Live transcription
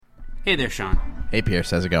Hey there, Sean. Hey, Pierce.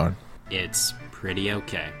 How's it going? It's pretty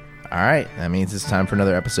okay. All right. That means it's time for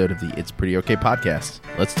another episode of the It's Pretty Okay podcast.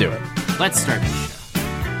 Let's do it. Let's start the show.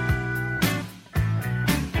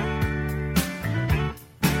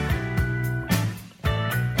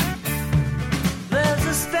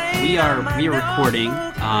 We are recording,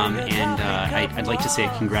 and I'd like to say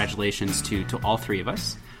congratulations to all three of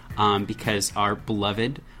us, because our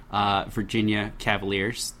beloved Virginia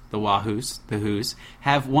Cavaliers, the Who's,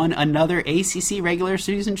 have won another ACC regular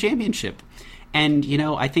season championship. And, you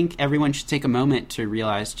know, I think everyone should take a moment to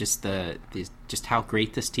realize just how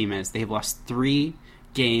great this team is. They've lost 3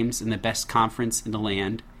 games in the best conference in the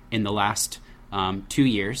land in the last 2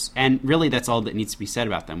 years. And really, that's all that needs to be said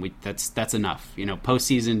about them. That's enough. You know,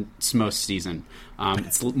 postseason, it's most season.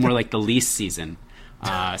 It's more like the least season.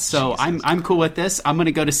 So I'm cool with this. I'm going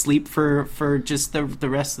to go to sleep for just the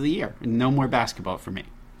rest of the year. No more basketball for me.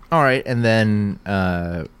 All right. And then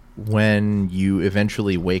when you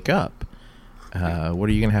eventually wake up, what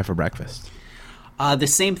are you going to have for breakfast? The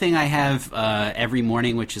same thing I have every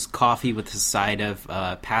morning, which is coffee with a side of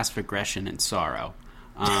passive aggression and sorrow,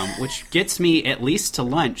 which gets me at least to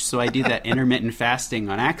lunch, so I do that intermittent fasting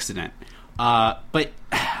on accident. But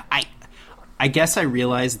I guess I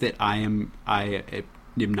realize that I am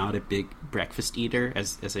not a big breakfast eater.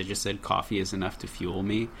 As I just said, coffee is enough to fuel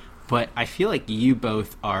me. But I feel like you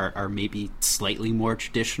both are maybe slightly more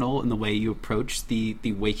traditional in the way you approach the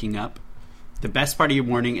waking up. The best part of your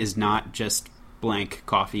morning is not just blank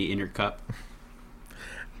coffee in your cup.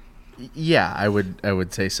 Yeah, I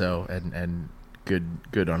would say so, and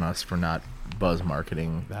good on us for not buzz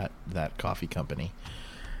marketing that coffee company.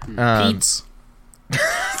 Pete's.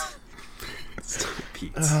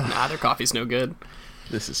 Pete's. Nah, their coffee's no good.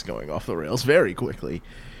 This is going off the rails very quickly.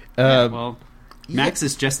 Well, Max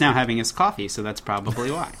is just now having his coffee, so that's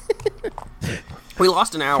probably why. We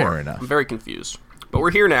lost an hour. Fair enough. I'm very confused. But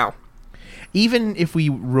we're here now. Even if we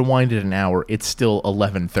rewinded an hour, it's still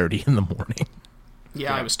 11:30 in the morning.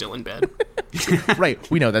 Yeah, I was still in bed.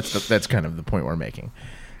 Right. We know that's kind of the point we're making.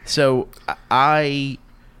 So I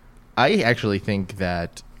actually think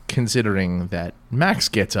that, considering that Max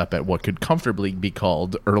gets up at what could comfortably be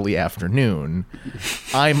called early afternoon,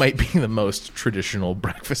 I might be the most traditional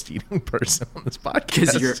breakfast eating person on this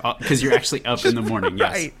podcast. Because you're actually up in the morning.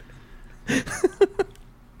 Yes.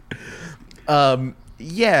 Right.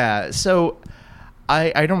 Yeah. So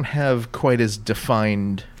I don't have quite as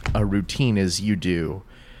defined a routine as you do,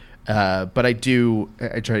 but I try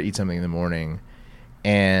to eat something in the morning,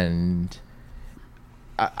 and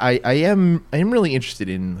I am really interested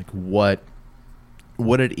in like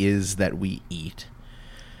what it is that we eat,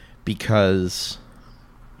 because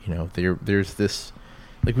you know there's this,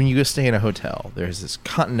 like, when you go stay in a hotel, there's this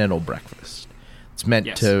continental breakfast. It's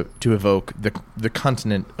meant to evoke the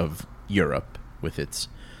continent of Europe with its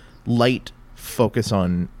light focus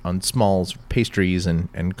on smalls, pastries,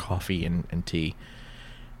 and coffee and tea.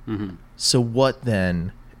 Mm-hmm. So what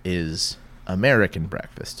then is American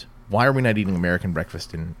breakfast? Why are we not eating American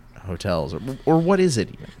breakfast in hotels, or what is it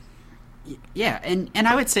even? Yeah, and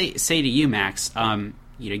I would say to you, Max,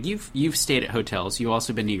 you know, you've stayed at hotels. You've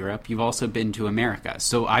also been to Europe. You've also been to America.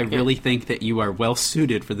 So I really think that you are well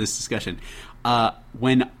suited for this discussion.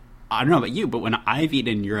 When I don't know about you, but when I've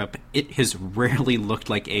eaten in Europe, it has rarely looked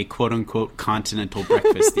like a quote-unquote continental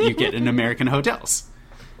breakfast that you get in American hotels.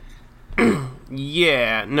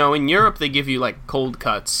 Yeah, no, in Europe they give you, like, cold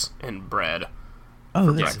cuts and bread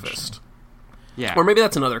for breakfast. Yeah. Or maybe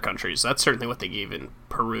that's in other countries. That's certainly what they gave in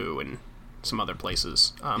Peru and some other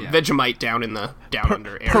places. Vegemite down in the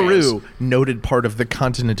under areas. Peru, noted part of the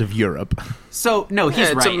continent of Europe. So, no,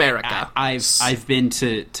 he's it's right. America. I've been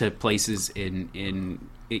to places in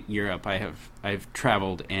Europe. I've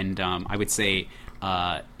traveled, and I would say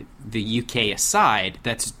the UK aside,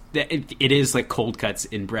 it is like cold cuts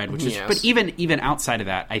in bread, which is. Yes. But even outside of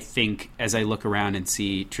that, I think as I look around and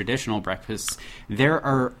see traditional breakfasts, they're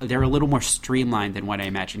a little more streamlined than what I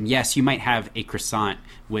imagine. Yes, you might have a croissant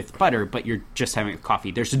with butter, but you're just having a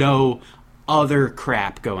coffee. There's no other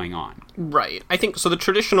crap going on. Right. I think so. The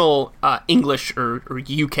traditional English or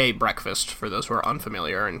UK breakfast, for those who are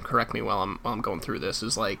unfamiliar, and correct me while I'm going through this,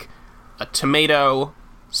 is like a tomato,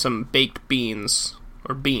 some baked beans,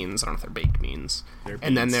 or beans. I don't know if they're baked beans.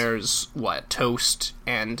 And then there's toast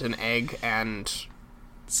and an egg and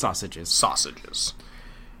sausages.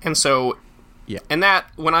 And so, yeah. And that,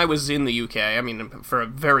 when I was in the UK, I mean, for a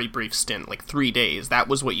very brief stint, like 3 days, that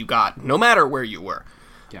was what you got, no matter where you were.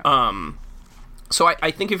 Yeah. So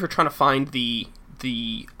I think if you're trying to find the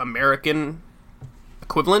American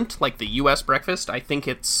equivalent, like the U.S. breakfast, I think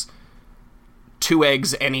it's 2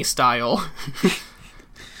 eggs any style,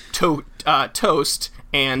 toast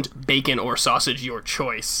and bacon or sausage, your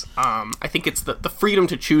choice. I think it's the freedom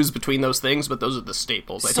to choose between those things, but those are the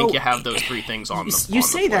staples. I think you have those three things on the You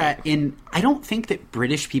say that, and I don't think that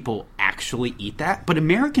British people actually eat that, but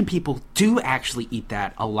American people do actually eat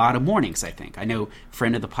that a lot of mornings, I think. I know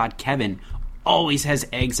friend of the pod, Kevin, always has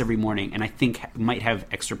eggs every morning, and I think might have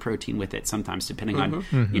extra protein with it sometimes, depending on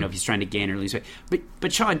if he's trying to gain or lose weight.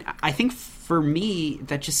 But Sean, I think for me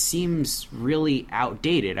that just seems really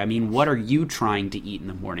outdated. I mean, what are you trying to eat in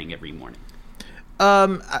the morning every morning?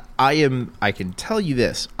 I can tell you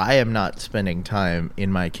this: I am not spending time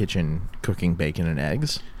in my kitchen cooking bacon and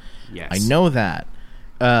eggs. Yes, I know that.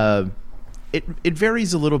 It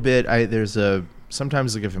varies a little bit.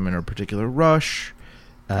 Sometimes like if I'm in a particular rush.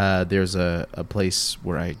 There's a place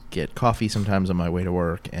where I get coffee sometimes on my way to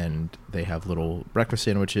work, and they have little breakfast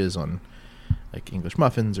sandwiches on like English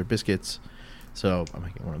muffins or biscuits. So I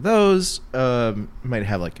might get one of those. Might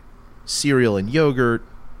have like cereal and yogurt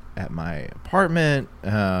at my apartment.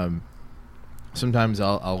 Sometimes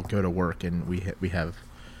I'll go to work and we have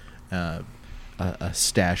a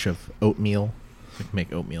stash of oatmeal. Like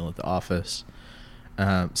make oatmeal at the office.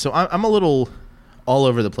 So I'm a little all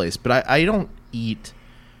over the place, but I don't eat.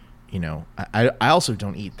 I also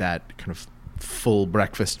don't eat that kind of full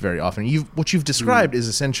breakfast very often. What you've described is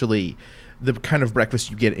essentially the kind of breakfast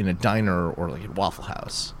you get in a diner or like at Waffle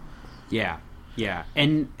House. Yeah.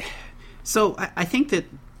 And so I think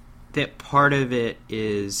that part of it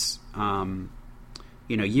is,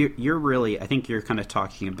 you're really, I think you're kind of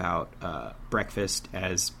talking about breakfast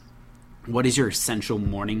as what is your essential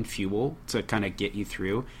morning fuel to kind of get you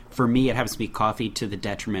through. For me, it happens to be coffee, to the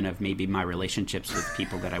detriment of maybe my relationships with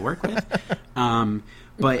people that I work with.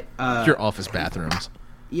 But your office bathrooms.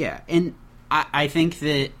 Yeah, and I think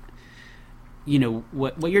that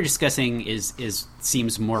what you're discussing is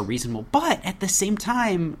seems more reasonable, but at the same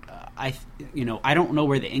time, I don't know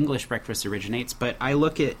where the English breakfast originates, but I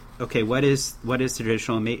look at what is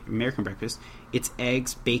traditional American breakfast? It's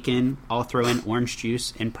eggs, bacon. I'll throw in orange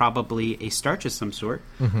juice and probably a starch of some sort.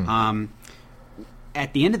 Mm-hmm.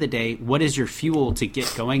 At the end of the day, what is your fuel to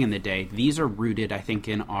get going in the day? These are rooted, I think,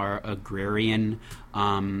 in our agrarian,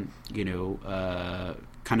 kind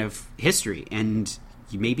of history. And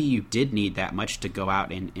maybe you did need that much to go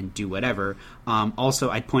out and do whatever. Also,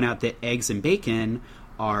 I'd point out that eggs and bacon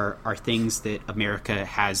are things that America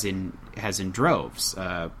has in droves.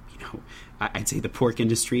 I'd say the pork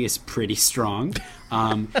industry is pretty strong.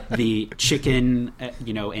 The chicken,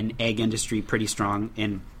 and egg industry pretty strong.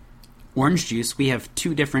 And orange juice, we have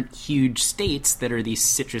two different huge states that are these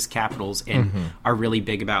citrus capitals and are really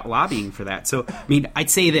big about lobbying for that. So, I mean, I'd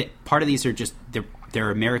say that part of these are just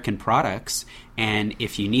they're American products, and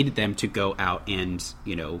if you needed them to go out and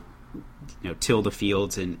till the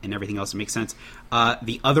fields and everything else, it makes sense.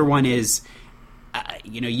 The other one is.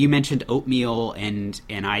 You mentioned oatmeal, and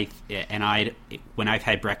I when I've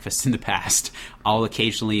had breakfast in the past,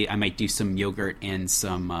 I might do some yogurt and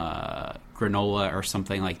some granola or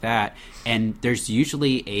something like that. And there's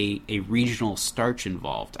usually a regional starch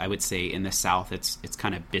involved. I would say in the South, it's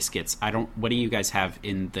kind of biscuits. What do you guys have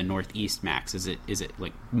in the Northeast, Max? Is it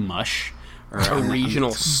like mush or a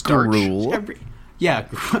regional starch? Yeah,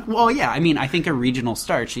 well, yeah. I mean, I think a regional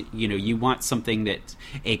starch. You want something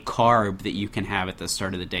a carb that you can have at the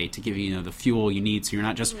start of the day to give you the fuel you need, so you're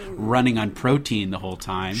not just running on protein the whole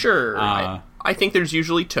time. Sure. I think there's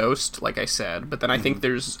usually toast, like I said, but then I think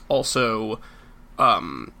there's also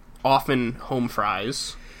often home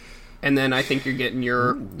fries, and then I think you're getting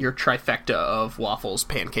your trifecta of waffles,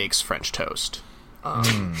 pancakes, French toast.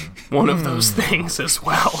 One of those things as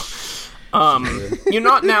well.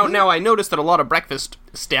 Now I noticed that a lot of breakfast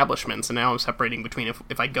establishments, and now I'm separating between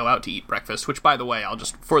if I go out to eat breakfast, which, by the way, I'll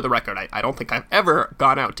just, for the record, I don't think I've ever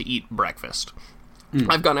gone out to eat breakfast.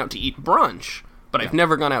 I've gone out to eat brunch, but I've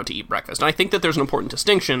never gone out to eat breakfast. And I think that there's an important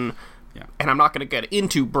distinction, and I'm not going to get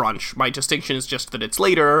into brunch. My distinction is just that it's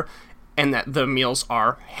later, and that the meals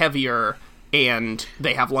are heavier, and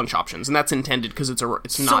they have lunch options, and that's intended because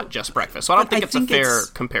it's not just breakfast. So I don't think it's a fair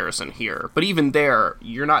comparison here. But even there,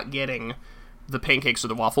 you're not getting the pancakes or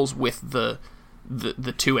the waffles with the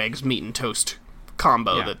 2 eggs, meat and toast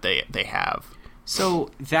combo that they have.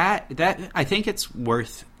 So that I think it's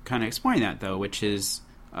worth kind of exploring that, though, which is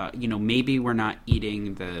maybe we're not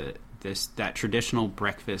eating that traditional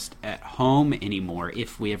breakfast at home anymore,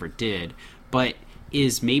 if we ever did, but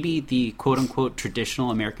is maybe the quote-unquote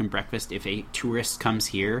traditional American breakfast, if a tourist comes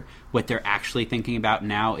here, what they're actually thinking about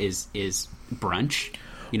now is brunch,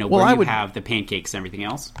 where you have the pancakes and everything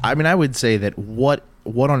else? I mean, I would say that what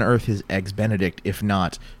on earth is Eggs Benedict if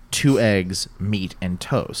not 2 eggs, meat, and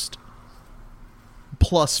toast?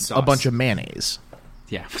 plus a Sauce. bunch of mayonnaise.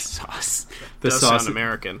 Yeah, sauce. Does sound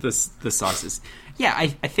American. The sauces. Yeah, I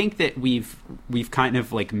think that we've kind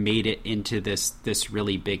of like made it into this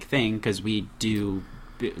really big thing because we do,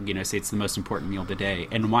 say it's the most important meal of the day,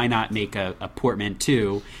 and why not make a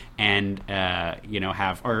portmanteau and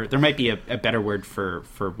have, or there might be a better word for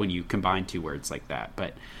when you combine two words like that,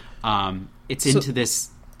 but it's into this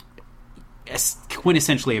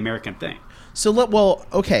quintessentially American thing. So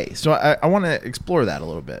I want to explore that a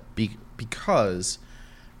little bit because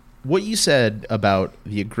what you said about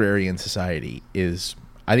the agrarian society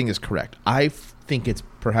I think is correct. I think it's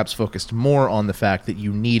perhaps focused more on the fact that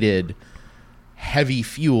you needed heavy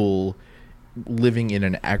fuel living in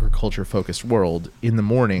an agriculture-focused world in the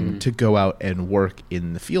morning to go out and work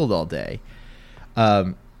in the field all day.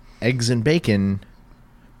 Eggs and bacon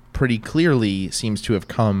pretty clearly seems to have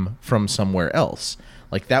come from somewhere else.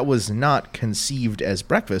 Like, that was not conceived as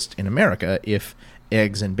breakfast in America if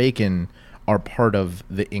eggs and bacon are part of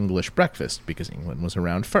the English breakfast, because England was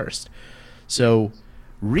around first. So,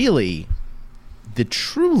 really, the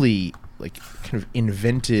truly, kind of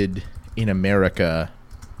invented in America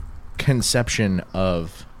conception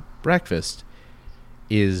of breakfast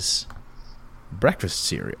is breakfast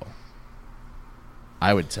cereal,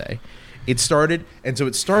 I would say. It started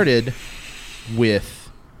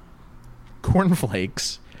with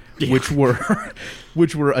cornflakes, which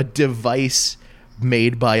were a device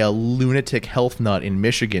made by a lunatic health nut in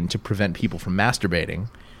Michigan to prevent people from masturbating.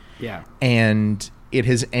 Yeah. And it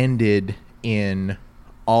has ended in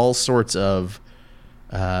all sorts of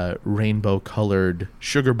rainbow-colored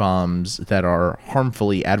sugar bombs that are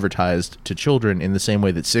harmfully advertised to children in the same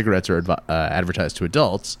way that cigarettes are advertised to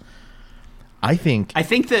adults. I think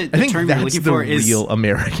the term you're looking for is real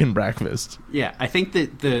American breakfast. Yeah, I think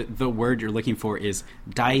that the word you're looking for is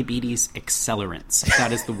diabetes accelerants.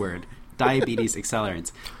 That is the word. Diabetes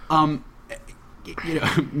accelerants.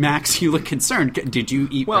 Max, you look concerned. Did you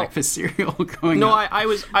eat breakfast cereal growing up?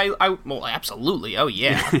 Well, absolutely. Oh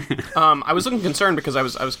yeah. I was looking concerned because I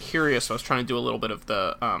was curious. I was trying to do a little bit of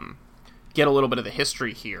the get a little bit of the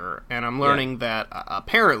history here, and I'm learning that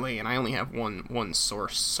apparently, and I only have one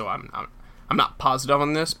source, so I'm not positive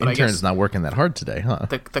on this, but Intern's I guess not working that hard today, huh?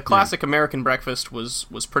 The classic American breakfast was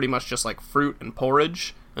pretty much just like fruit and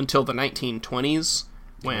porridge until the 1920s,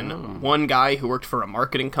 when one guy who worked for a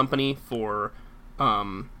marketing company for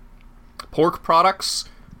pork products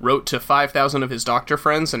wrote to 5,000 of his doctor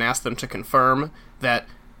friends and asked them to confirm that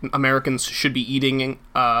Americans should be eating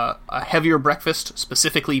a heavier breakfast,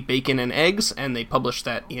 specifically bacon and eggs, and they published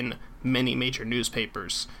that in many major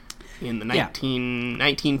newspapers in the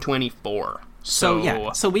 1924. So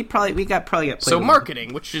we got played. So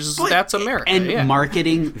marketing, that's America, and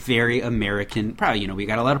marketing very American. Probably, we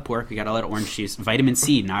got a lot of pork, we got a lot of orange juice, vitamin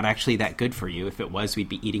C, not actually that good for you. If it was, we'd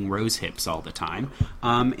be eating rose hips all the time.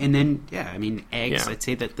 And then eggs. I'd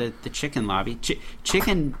say that the chicken lobby,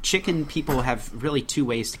 chicken people have really two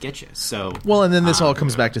ways to get you. So and then this all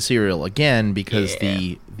comes back to cereal again because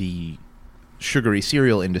the sugary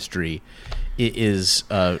cereal industry is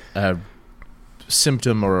a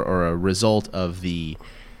symptom or a result of the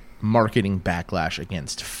marketing backlash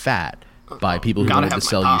against fat by people who wanted to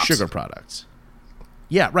sell you sugar products.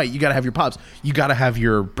 Yeah, right. You got to have your Pops. You got to have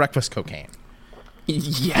your breakfast cocaine.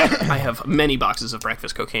 Yeah, I have many boxes of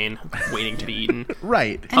breakfast cocaine waiting to be eaten.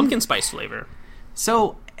 Right. Pumpkin spice flavor.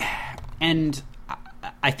 So, and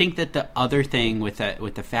I think that the other thing with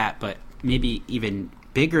the fat, but maybe even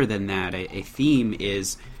bigger than that, a theme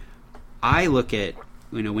is I look at,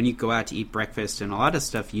 when you go out to eat breakfast and a lot of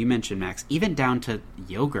stuff you mentioned, Max, even down to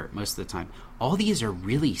yogurt most of the time, all these are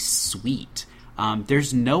really sweet.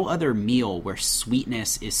 There's no other meal where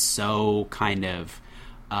sweetness is so kind of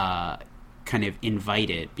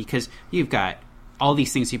invited, because you've got all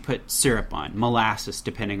these things you put syrup on, molasses,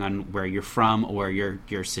 depending on where you're from or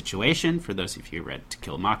your situation. For those of you who read To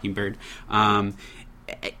Kill a Mockingbird,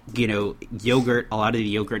 yogurt, a lot of the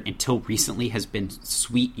yogurt until recently has been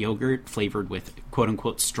sweet yogurt flavored with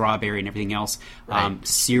quote-unquote strawberry and everything else. Right.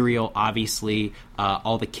 Cereal, obviously,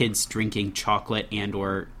 all the kids drinking chocolate and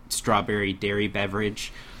or strawberry dairy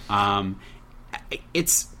beverage.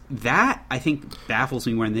 It's that, I think, baffles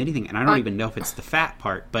me more than anything, and I don't even know if it's the fat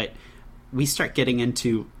part, but we start getting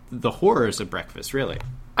into the horrors of breakfast, really.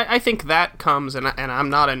 I think that comes, and I'm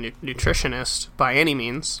not a nutritionist by any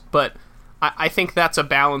means, but I think that's a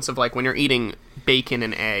balance of, when you're eating bacon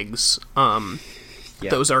and eggs,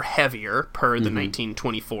 those are heavier per the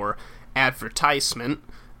 1924 advertisement,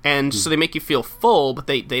 and so they make you feel full, but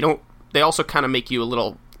they also kind of make you a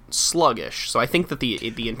little sluggish. So I think that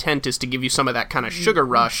the intent is to give you some of that kind of sugar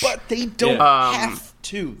rush. But they don't have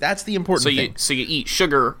to. That's the important thing. So you eat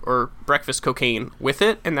sugar or breakfast cocaine with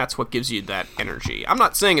it, and that's what gives you that energy. I'm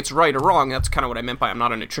not saying it's right or wrong. That's kind of what I meant by I'm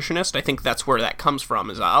not a nutritionist. I think that's where that comes from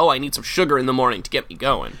is, I need some sugar in the morning to get me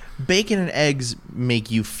going. Bacon and eggs make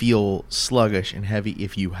you feel sluggish and heavy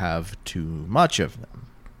if you have too much of them.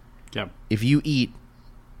 Yep. If you eat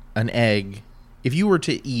an egg, if you were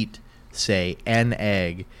to eat, say, an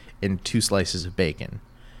egg and 2 slices of bacon.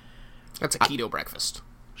 That's a keto breakfast.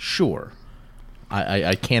 Sure.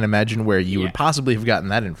 I can't imagine where you would possibly have gotten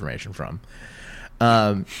that information from.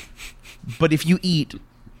 But if you eat,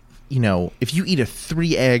 a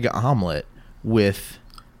 3-egg omelet with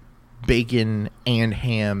bacon and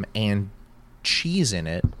ham and cheese in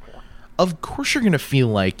it, of course you're going to feel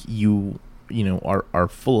like you are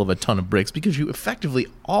full of a ton of bricks because you effectively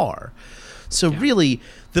are. So really,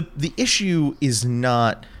 the issue is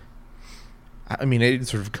not... I mean, it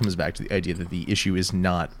sort of comes back to the idea that the issue is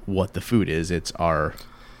not what the food is. It's our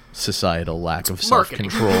societal lack of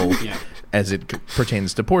self-control as it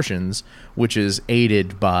pertains to portions, which is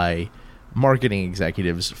aided by marketing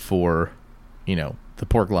executives for, the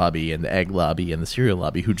pork lobby and the egg lobby and the cereal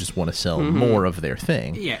lobby who just want to sell more of their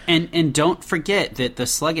thing. Yeah, and don't forget that the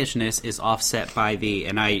sluggishness is offset by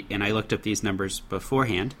and I looked up these numbers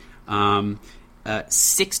beforehand.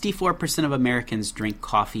 64% of Americans drink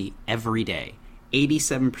coffee every day.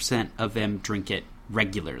 87% of them drink it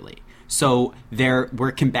regularly. So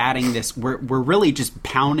we're combating this. We're really just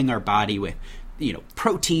pounding our body with,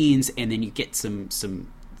 proteins, and then you get some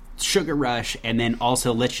sugar rush, and then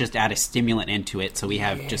also let's just add a stimulant into it, so we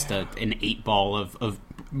have just an 8-ball of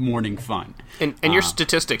morning fun. And your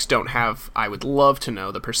statistics don't have. I would love to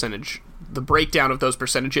know the breakdown of those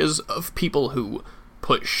percentages of people who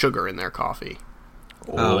put sugar in their coffee.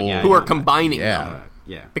 Who are combining them.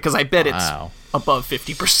 Yeah. Because I bet it's above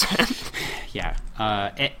 50%. Yeah.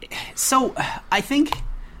 So I think,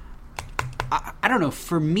 I don't know,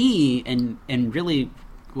 for me, and really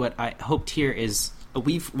what I hoped here is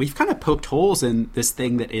we've kind of poked holes in this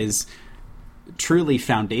thing that is truly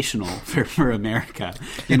foundational for America.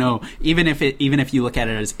 Even if you look at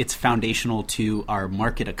it as it's foundational to our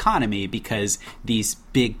market economy, because these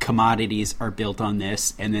big commodities are built on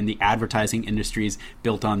this, and then the advertising industry is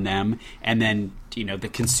built on them, and then the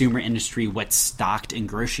consumer industry, what's stocked in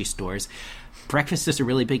grocery stores. Breakfast is a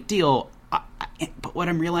really big deal, but what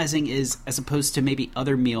I'm realizing is, as opposed to maybe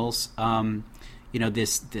other meals,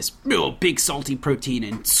 this real big salty protein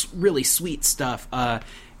and really sweet stuff,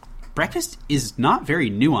 breakfast is not very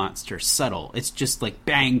nuanced or subtle. It's just like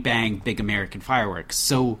bang, bang, big American fireworks.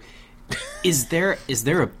 So is there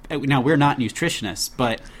now, we're not nutritionists,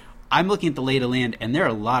 but I'm looking at the lay of the land, and there are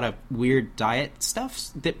a lot of weird diet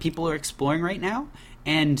stuffs that people are exploring right now.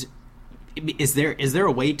 And is there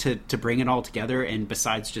a way to bring it all together, and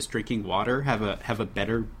besides just drinking water, have a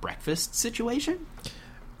better breakfast situation?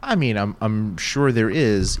 I mean, I'm sure there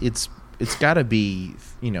is. It's got to be,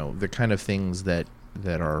 the kind of things that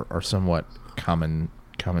are somewhat common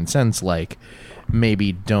sense, like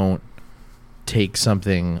maybe don't take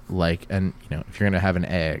something like if you're going to have an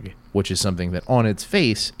egg, which is something that on its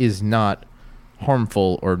face is not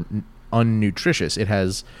harmful or unnutritious. It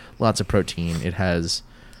has lots of protein. It has,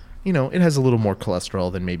 it has a little more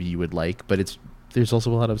cholesterol than maybe you would like, but there's also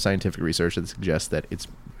a lot of scientific research that suggests that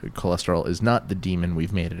cholesterol is not the demon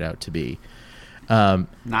we've made it out to be.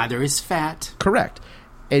 Neither is fat. Correct.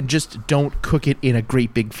 And just don't cook it in a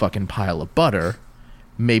great big fucking pile of butter.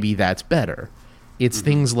 Maybe that's better. It's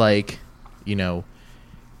things like,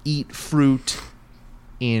 eat fruit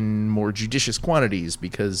in more judicious quantities,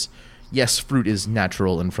 because yes, fruit is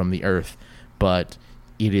natural and from the earth, but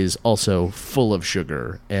it is also full of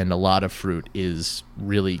sugar, and a lot of fruit is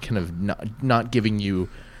really kind of not giving you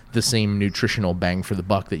the same nutritional bang for the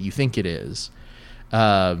buck that you think it is.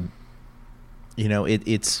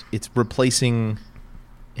 It's replacing...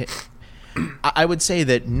 I would say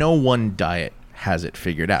that no one diet has it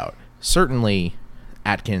figured out. Certainly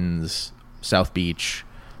Atkins, South Beach,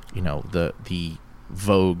 the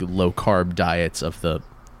vogue low-carb diets of the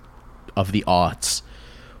aughts.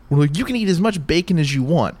 We're like, you can eat as much bacon as you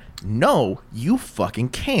want. No, you fucking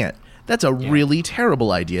can't. That's a really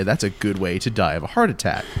terrible idea. That's a good way to die of a heart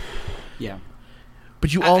attack. Yeah.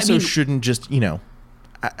 But you also shouldn't just,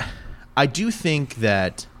 I do think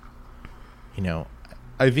that,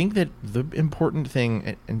 I think that the important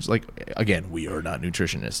thing, and just like, again, we are not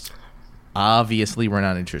nutritionists. Obviously, we're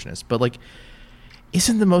not nutritionists. But, like,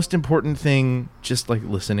 isn't the most important thing just, like,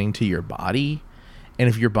 listening to your body? And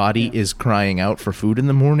if your body is crying out for food in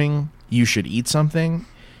the morning, you should eat something.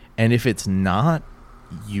 And if it's not,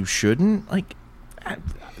 you shouldn't. Like,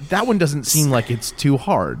 that one doesn't seem like it's too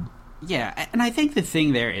hard. Yeah, and I think the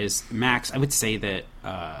thing there is, Max, I would say that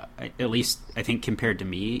at least I think compared to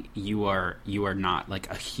me, you are not like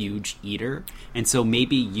a huge eater, and so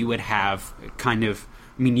maybe you would have kind of.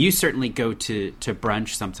 I mean, you certainly go to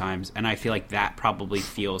brunch sometimes, and I feel like that probably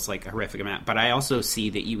feels like a horrific amount. But I also see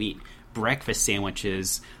that you eat breakfast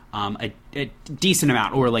sandwiches a decent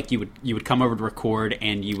amount, or like you would come over to record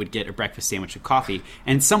and you would get a breakfast sandwich with coffee.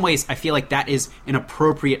 And in some ways, I feel like that is an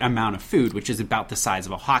appropriate amount of food, which is about the size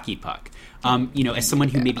of a hockey puck. As someone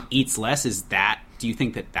who maybe eats less, do you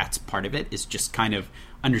think that that's part of it? Is just kind of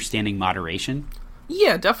understanding moderation?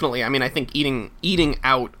 Yeah, definitely. I mean, I think eating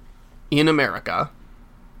out in America,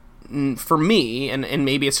 for me, and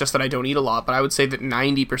maybe it's just that I don't eat a lot, but I would say that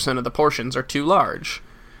 90% of the portions are too large.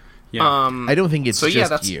 Yeah. I don't think it's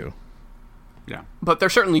just you. Yeah. But they're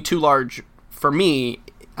certainly too large for me.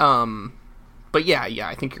 But yeah,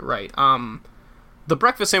 I think you're right. The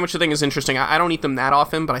breakfast sandwich thing is interesting. I don't eat them that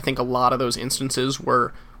often, but I think a lot of those instances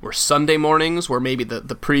were Sunday mornings, where maybe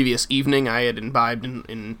the previous evening I had imbibed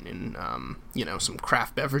in some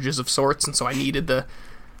craft beverages of sorts, and so I needed the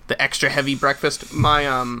extra heavy breakfast.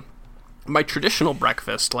 My traditional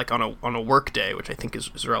breakfast, like on a work day, which I think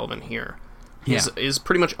is relevant here, is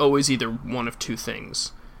pretty much always either one of two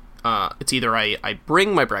things. It's either I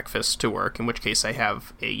bring my breakfast to work, in which case I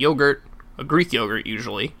have a yogurt, a Greek yogurt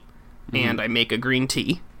usually, and I make a green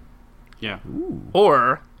tea. Yeah. Ooh.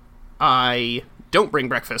 Or I don't bring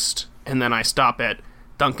breakfast, and then I stop at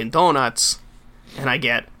Dunkin' Donuts, and I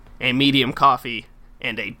get a medium coffee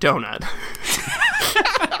and a donut.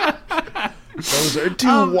 Those are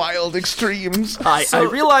two wild extremes. I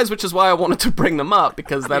realize, which is why I wanted to bring them up,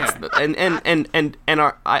 because that's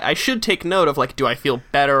I should take note of, like, do I feel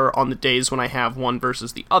better on the days when I have one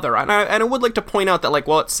versus the other? And I would like to point out that, like,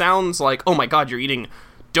 while it sounds like, oh my god, you're eating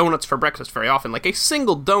donuts for breakfast very often, like a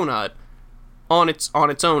single donut on its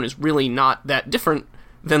own is really not that different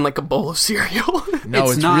than like a bowl of cereal. No,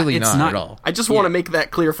 it's really not at all. I just want to make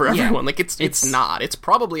that clear for everyone. Like it's not. It's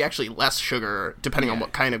probably actually less sugar depending on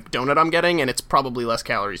what kind of donut I'm getting, and it's probably less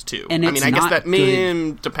calories too. And I guess that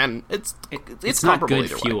may depend. It's not good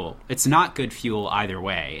fuel. It's not good fuel either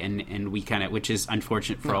way, and we kind of, which is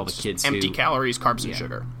unfortunate for all the kids. Empty calories, carbs, and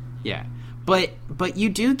sugar. Yeah. But you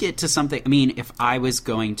do get to something. I mean, if I was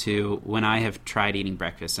going to, when I have tried eating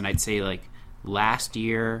breakfast, and I'd say like last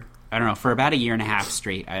year, I don't know, for about a year and a half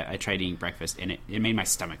straight, I tried eating breakfast, and it made my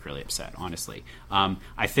stomach really upset, honestly.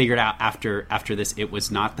 I figured out after this, it was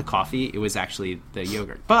not the coffee, it was actually the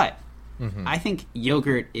yogurt. But I think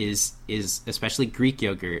yogurt is especially Greek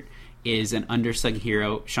yogurt, is an undersung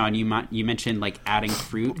hero. Sean, you mentioned like adding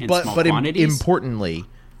fruit in small quantities. Importantly,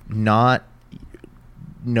 non-fat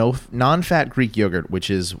Greek yogurt, which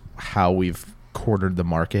is how we've cornered the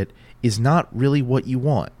market, is not really what you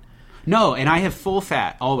want. No, and I have full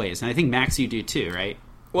fat always, and I think Max, you do too, right?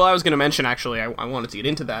 Well, I was going to mention, actually, I wanted to get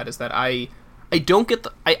into that, is that I don't get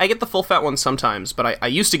I get the full fat one sometimes, but I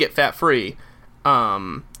used to get fat free,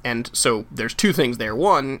 and so there's two things there.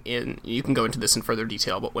 One, you can go into this in further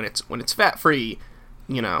detail, but when it's fat free,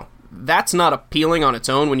 that's not appealing on its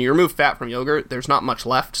own. When you remove fat from yogurt, there's not much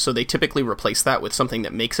left, so they typically replace that with something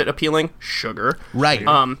that makes it appealing, sugar. Right.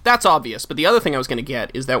 That's obvious, but the other thing I was going to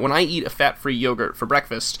get is that when I eat a fat-free yogurt for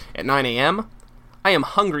breakfast at 9 a.m., I am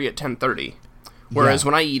hungry at 10:30. Whereas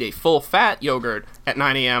when I eat a full-fat yogurt at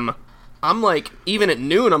 9 a.m., I'm like, even at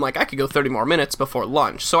noon, I'm like, I could go 30 more minutes before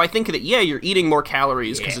lunch. So I think that, you're eating more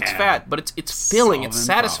calories because it's fat, but it's filling, it's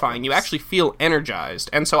satisfying. Problems. You actually feel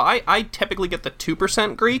energized. And so I typically get the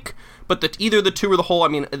 2% Greek, but either the 2 or the whole, I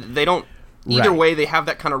mean, they don't, either way, they have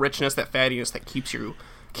that kind of richness, that fattiness that keeps you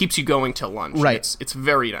going till lunch. Right. It's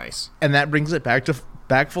very nice. And that brings it back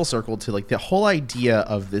full circle to, like, the whole idea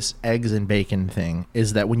of this eggs and bacon thing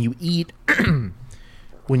is that when you eat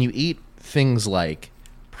things like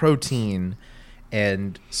protein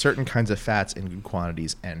and certain kinds of fats in good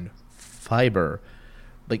quantities and fiber,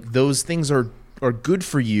 like, those things are good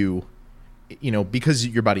for you, because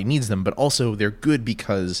your body needs them, but also they're good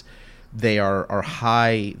because they are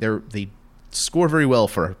high, they score very well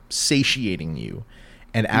for satiating you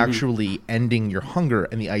and actually ending your hunger.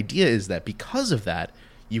 And the idea is that because of that,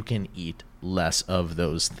 you can eat less of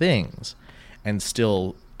those things and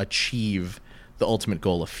still achieve the ultimate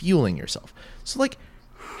goal of fueling yourself. So, like,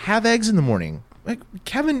 have eggs in the morning. Like,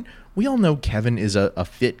 Kevin, we all know Kevin is a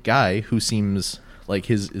fit guy who seems like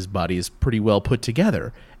his body is pretty well put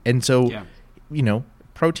together. And so,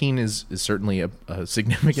 protein is certainly a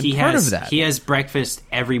significant part of that. He has breakfast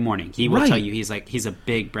every morning. He will tell you he's a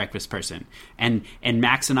big breakfast person. And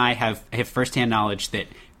Max and I have firsthand knowledge that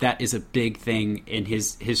that is a big thing in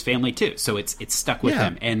his family too. So it's stuck with Yeah.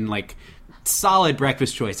 him, and like solid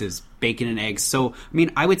breakfast choices, bacon and eggs. So I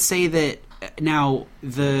mean, I would say that now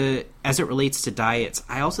as it relates to diets,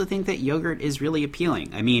 I also think that yogurt is really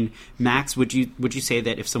appealing. I mean, Max, would you say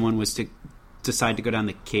that if someone was to decide to go down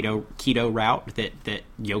the keto route, that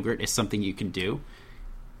yogurt is something you can do?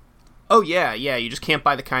 Oh yeah, you just can't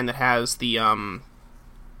buy the kind that has the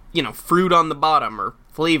fruit on the bottom or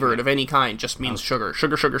flavored of any kind. Just means sugar.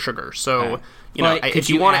 So But if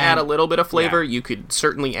you want to add a add- little bit of flavor, yeah. you could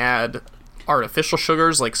certainly add artificial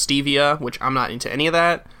sugars like stevia, which I'm not into any of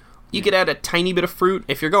that. You could add a tiny bit of fruit.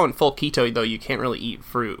 If you're going full keto, though, you can't really eat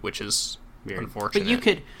fruit, which is unfortunate. But you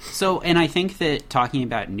could and I think that talking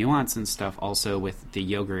about nuance and stuff also with the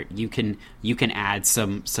yogurt, you can add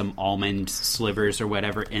some almond slivers or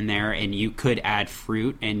whatever in there, and you could add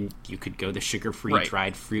fruit, and you could go the sugar-free Right.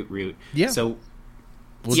 dried fruit route. Yeah. So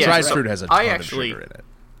Well, Yeah, dried so fruit has a I ton actually- of sugar in it.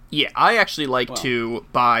 Yeah, I actually like to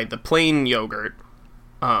buy the plain yogurt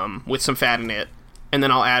with some fat in it, and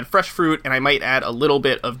then I'll add fresh fruit, and I might add a little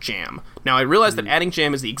bit of jam. Now, I realize that adding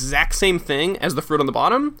jam is the exact same thing as the fruit on the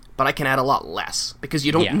bottom, but I can add a lot less, because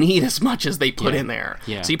you don't Yeah. need as much as they put Yeah. in there.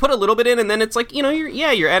 Yeah. So you put a little bit in, and then it's like,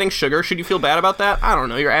 you're adding sugar. Should you feel bad about that? I don't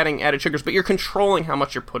know. You're adding added sugars, but you're controlling how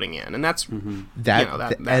much you're putting in, and that's...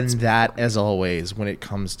 that's That as always, when it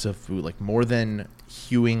comes to food, like more than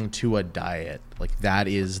hewing to a diet, like that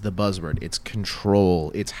is the buzzword. It's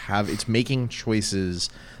control. It's making choices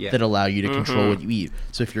Yeah. that allow you to control what you eat.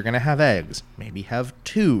 So if you're gonna have eggs, maybe have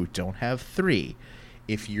 2, don't have 3.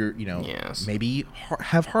 If you're, Yes. maybe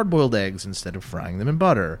have hard-boiled eggs instead of frying them in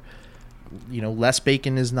butter. Less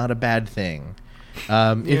bacon is not a bad thing. If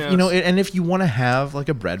Yes. and if you want to have like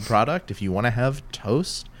a bread product, if you want to have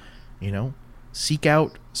toast, seek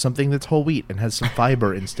out something that's whole wheat and has some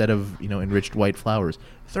fiber instead of enriched white flours.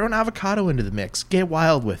 Throw an avocado into the mix. Get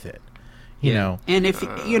wild with it. And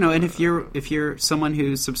if you're someone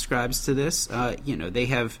who subscribes to this, they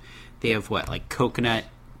have what, like coconut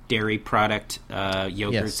dairy product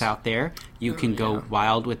yogurts Yes. out there. You can go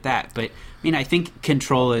wild with that. But I mean, I think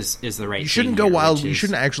control is the right. You shouldn't thing go here, wild. which You is-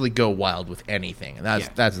 shouldn't actually go wild with anything. And that's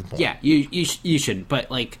the point. Yeah, you shouldn't. But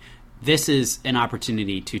like, this is an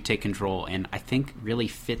opportunity to take control, and I think really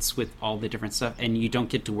fits with all the different stuff. And you don't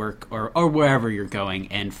get to work or wherever you're going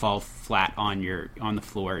and fall flat on the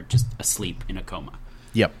floor, just asleep in a coma.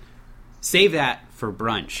 Yep. Save that for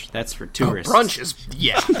brunch. That's for tourists. Brunch is...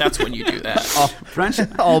 Yeah, that's when you do that.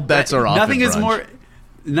 Brunch. All bets are off. Nothing at is brunch.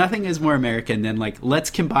 Nothing is more American than like,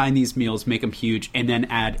 let's combine these meals, make them huge, and then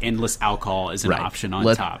add endless alcohol as an option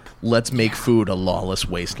on top. Let's make food a lawless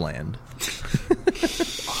wasteland.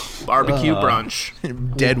 Barbecue brunch.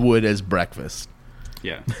 Deadwood as breakfast.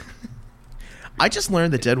 Yeah. I just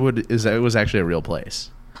learned that Deadwood was actually a real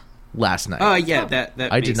place last night. Oh yeah, that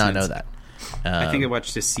I makes did not sense. know that. I think I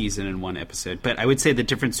watched this season in one episode, but I would say the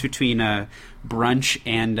difference between brunch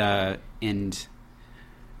and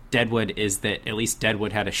Deadwood is that at least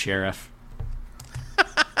Deadwood had a sheriff.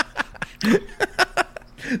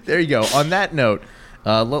 There you go. On that note,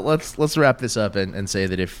 let's wrap this up and say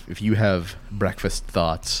that if you have breakfast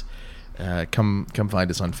thoughts, come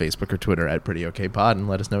find us on Facebook or Twitter at Pretty Okay Pod and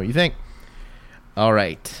let us know what you think. All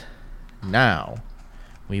right, now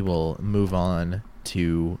we will move on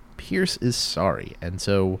to Pierce is sorry, and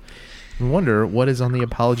so we wonder what is on the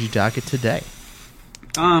apology docket today.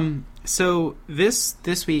 So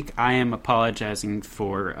this week I am apologizing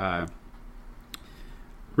for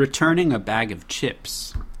returning a bag of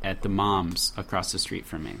chips at the Mom's across the street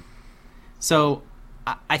from me. So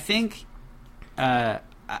I think I'm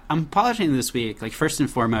apologizing this week. Like, first and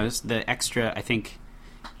foremost, the extra, I think,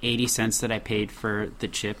 80 cents that I paid for the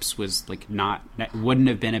chips was like wouldn't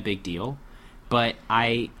have been a big deal. But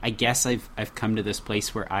I guess I've come to this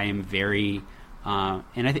place where I am very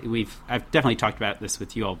and I think I've definitely talked about this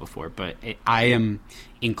with you all before, but I am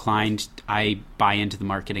inclined. I buy into the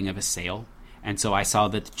marketing of a sale, and so I saw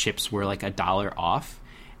that the chips were like $1 off,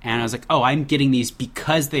 and I was like, oh, I'm getting these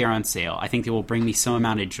because they are on sale. I think they will bring me some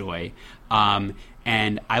amount of joy,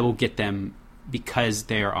 and I will get them because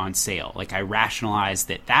they are on sale. Like, I rationalize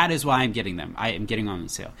that is why I'm getting them. I am getting on the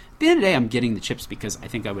sale. At the end of the day, I'm getting the chips because I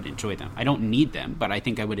think I would enjoy them. I don't need them, but I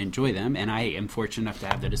think I would enjoy them, and I am fortunate enough to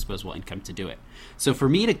have the disposable income to do it. So for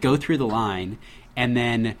me to go through the line and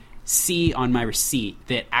then see on my receipt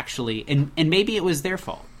that actually, and maybe it was their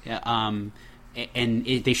fault, and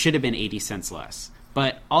they should have been 80 cents less.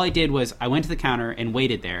 But all I did was I went to the counter and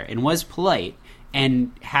waited there and was polite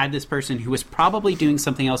and had this person who was probably doing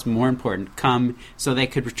something else more important come so they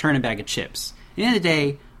could return a bag of chips. At the end of the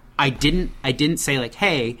day, didn't say like,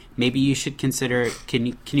 hey, maybe you should consider. Can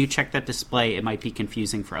you check that display? It might be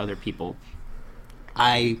confusing for other people.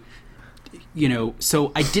 So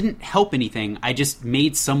I didn't help anything. I just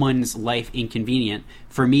made someone's life inconvenient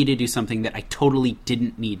for me to do something that I totally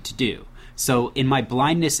didn't need to do. So in my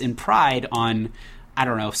blindness and pride on, I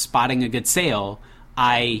don't know, spotting a good sale,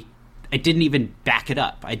 I didn't even back it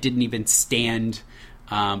up. I didn't even stand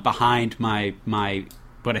behind my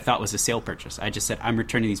what I thought was a sale purchase. I just said, I'm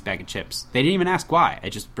returning these bag of chips. They didn't even ask why. I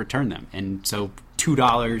just returned them. And so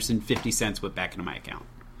 $2.50 went back into my account.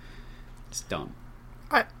 It's dumb.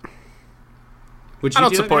 I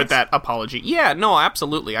don't support that apology. Yeah, no,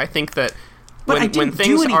 absolutely. I think that when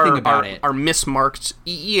things are mismarked,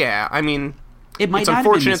 yeah, I mean, it's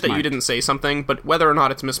unfortunate that you didn't say something, but whether or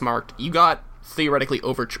not it's mismarked, you got theoretically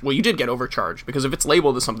you did get overcharged, because if it's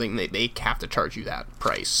labeled as something, they have to charge you that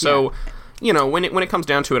price. So, when it comes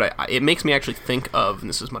down to it, it makes me actually think of, and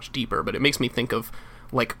this is much deeper, but it makes me think of,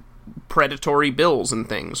 like, predatory bills and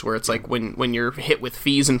things, where it's like when you're hit with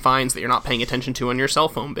fees and fines that you're not paying attention to on your cell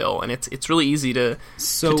phone bill, and it's really easy to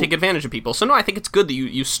take advantage of people. So no, I think it's good that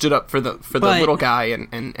you stood up for the little guy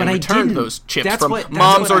and returned those chips from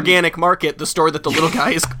Mom's Organic Market, the store that the little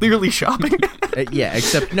guy is clearly shopping. Yeah,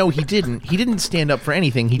 except no, he didn't. He didn't stand up for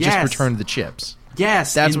anything. He just returned the chips.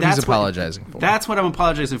 Yes, that's what he's apologizing for. That's what I'm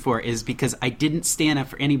apologizing for, is because I didn't stand up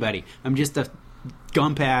for anybody. I'm just a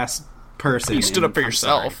gump-ass person. You stood up for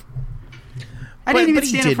yourself. I didn't even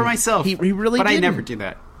stand up for myself. He really didn't. I never do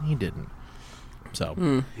that. He didn't.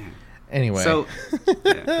 So, anyway. So,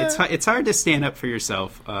 it's hard to stand up for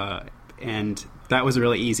yourself, and that was a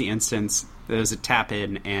really easy instance. There was a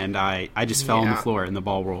tap-in, and I just fell on the floor, and the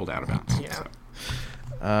ball rolled out of bounds. Yeah. So.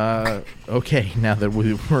 Okay, now that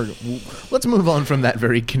let's move on from that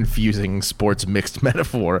very confusing sports mixed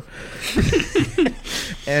metaphor.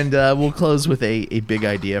 And we'll close with a big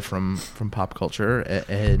idea from pop culture,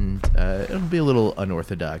 and it'll be a little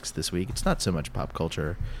unorthodox this week. It's not so much pop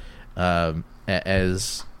culture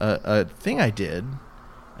as a thing I did,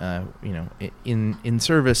 in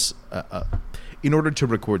service. In order to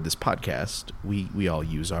record this podcast, we all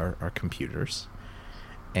use our computers,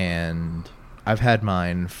 and I've had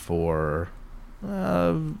mine for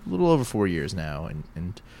a little over 4 years now,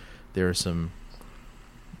 and there are some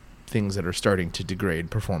things that are starting to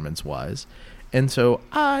degrade performance-wise. And so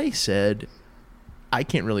I said, I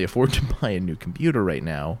can't really afford to buy a new computer right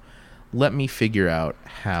now. Let me figure out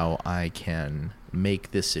how I can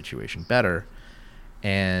make this situation better.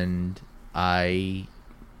 And I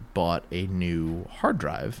bought a new hard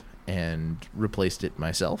drive and replaced it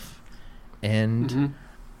myself. And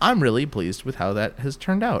I'm really pleased with how that has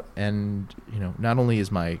turned out. And, not only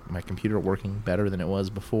is my computer working better than it was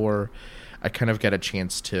before, I kind of got a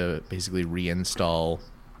chance to basically reinstall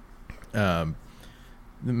the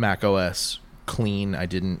Mac OS clean. I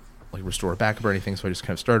didn't restore a backup or anything, so I just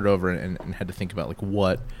kind of started over and had to think about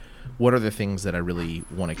what are the things that I really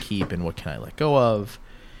want to keep and what can I let go of.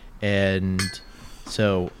 And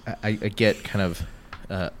so I get kind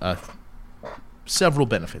of several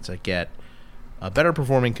benefits. I get a better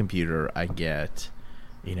performing computer. I get,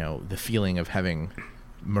 the feeling of having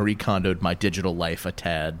Marie Kondo'd my digital life a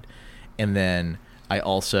tad. And then I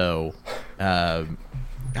also,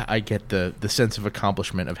 I get the sense of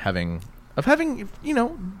accomplishment of having,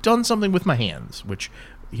 done something with my hands, which,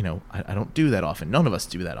 I don't do that often. None of us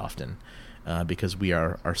do that often, because we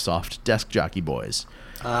are soft desk jockey boys.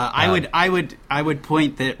 I would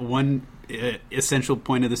point that one essential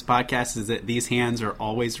point of this podcast is that these hands are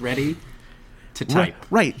always ready to type.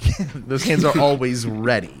 Right. Those hands are always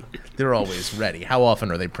ready. They're always ready. How often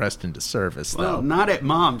are they pressed into service, though? Well, not at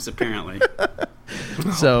Mom's, apparently.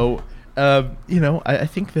 So, I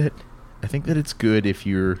think that it's good if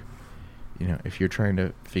you're, if you're trying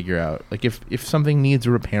to figure out, if something needs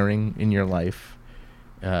repairing in your life,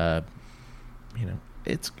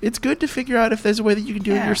 it's good to figure out if there's a way that you can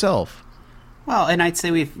do it yourself. Well, and I'd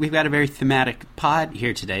say we've got a very thematic pod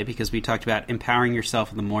here today, because we talked about empowering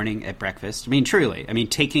yourself in the morning at breakfast. I mean, truly. I mean,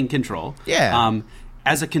 taking control. Yeah.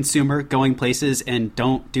 As a consumer, going places, and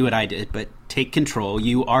don't do what I did, but take control.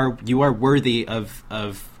 You are worthy of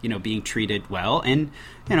being treated well, and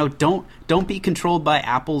don't be controlled by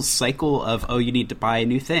Apple's cycle of, you need to buy a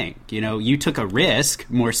new thing. You took a risk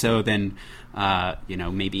more so than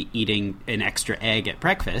maybe eating an extra egg at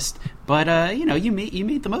breakfast, but you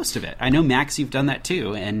made the most of it. I know, Max, you've done that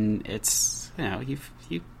too, and it's you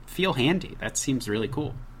feel handy. That seems really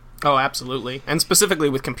cool. Oh, absolutely. And specifically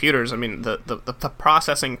with computers, I mean, the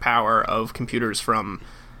processing power of computers from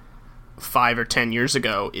 5 or 10 years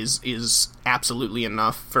ago is absolutely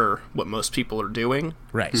enough for what most people are doing.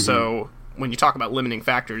 Right. So when you talk about limiting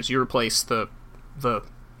factors, you replace the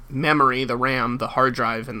memory, the RAM, the hard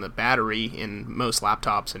drive, and the battery in most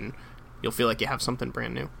laptops, and you'll feel like you have something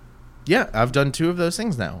brand new. Yeah, I've done 2 of those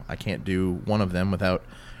things now. I can't do one of them without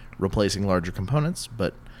replacing larger components,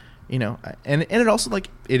 but and it also, like,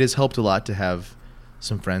 it has helped a lot to have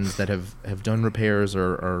some friends that have done repairs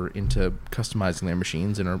or are into customizing their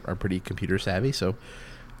machines and are pretty computer savvy. So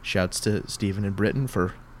shouts to Stephen and Britton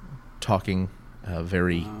for talking a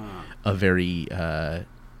very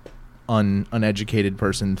uneducated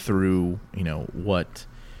person through what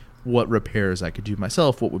repairs I could do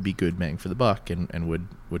myself, what would be good bang for the buck, and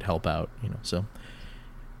would help out. So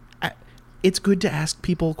it's good to ask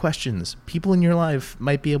people questions. People in your life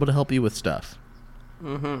might be able to help you with stuff.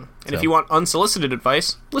 Mm-hmm. And if you want unsolicited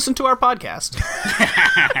advice, listen to our podcast.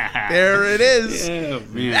 There it is. Yeah,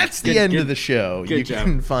 man. That's the end of the show. You job.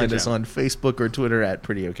 can find Good us job. on Facebook or Twitter at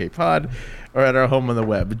Pretty Okay Pod, or at our home on the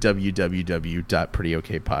web,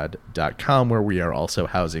 www.prettyokpod.com, where we are also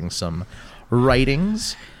housing some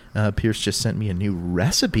writings. Pierce just sent me a new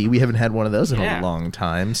recipe. We haven't had one of those in a long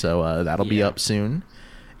time, so that'll be up soon.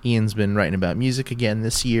 Ian's been writing about music again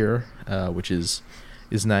this year, which is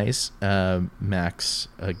nice. Max,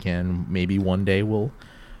 again, maybe one day will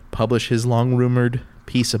publish his long-rumored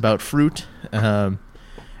piece about fruit. And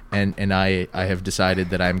I have decided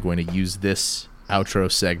that I'm going to use this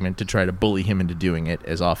outro segment to try to bully him into doing it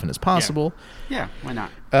as often as possible. Yeah, why not?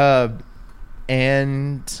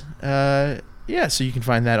 So you can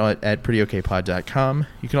find that at prettyokpod.com.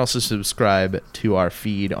 You can also subscribe to our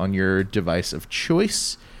feed on your device of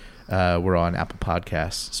choice. We're on Apple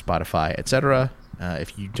Podcasts, Spotify, etc.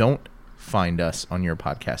 If you don't find us on your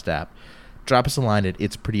podcast app, drop us a line at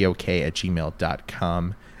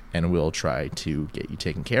itsprettyoK@gmail.com, and we'll try to get you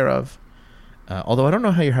taken care of. Although I don't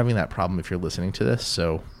know how you're having that problem if you're listening to this,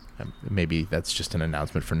 so maybe that's just an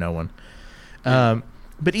announcement for no one.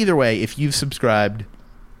 But either way, if you've subscribed,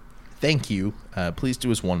 thank you. Please do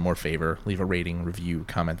us one more favor. Leave a rating, review,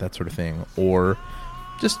 comment, that sort of thing. Or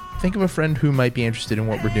just think of a friend who might be interested in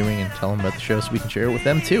what we're doing and tell them about the show so we can share it with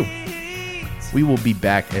them too. We will be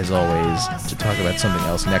back, as always, to talk about something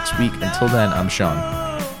else next week. Until then, I'm Sean.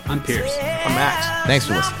 I'm Pierce. I'm Max. Thanks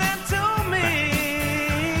for listening.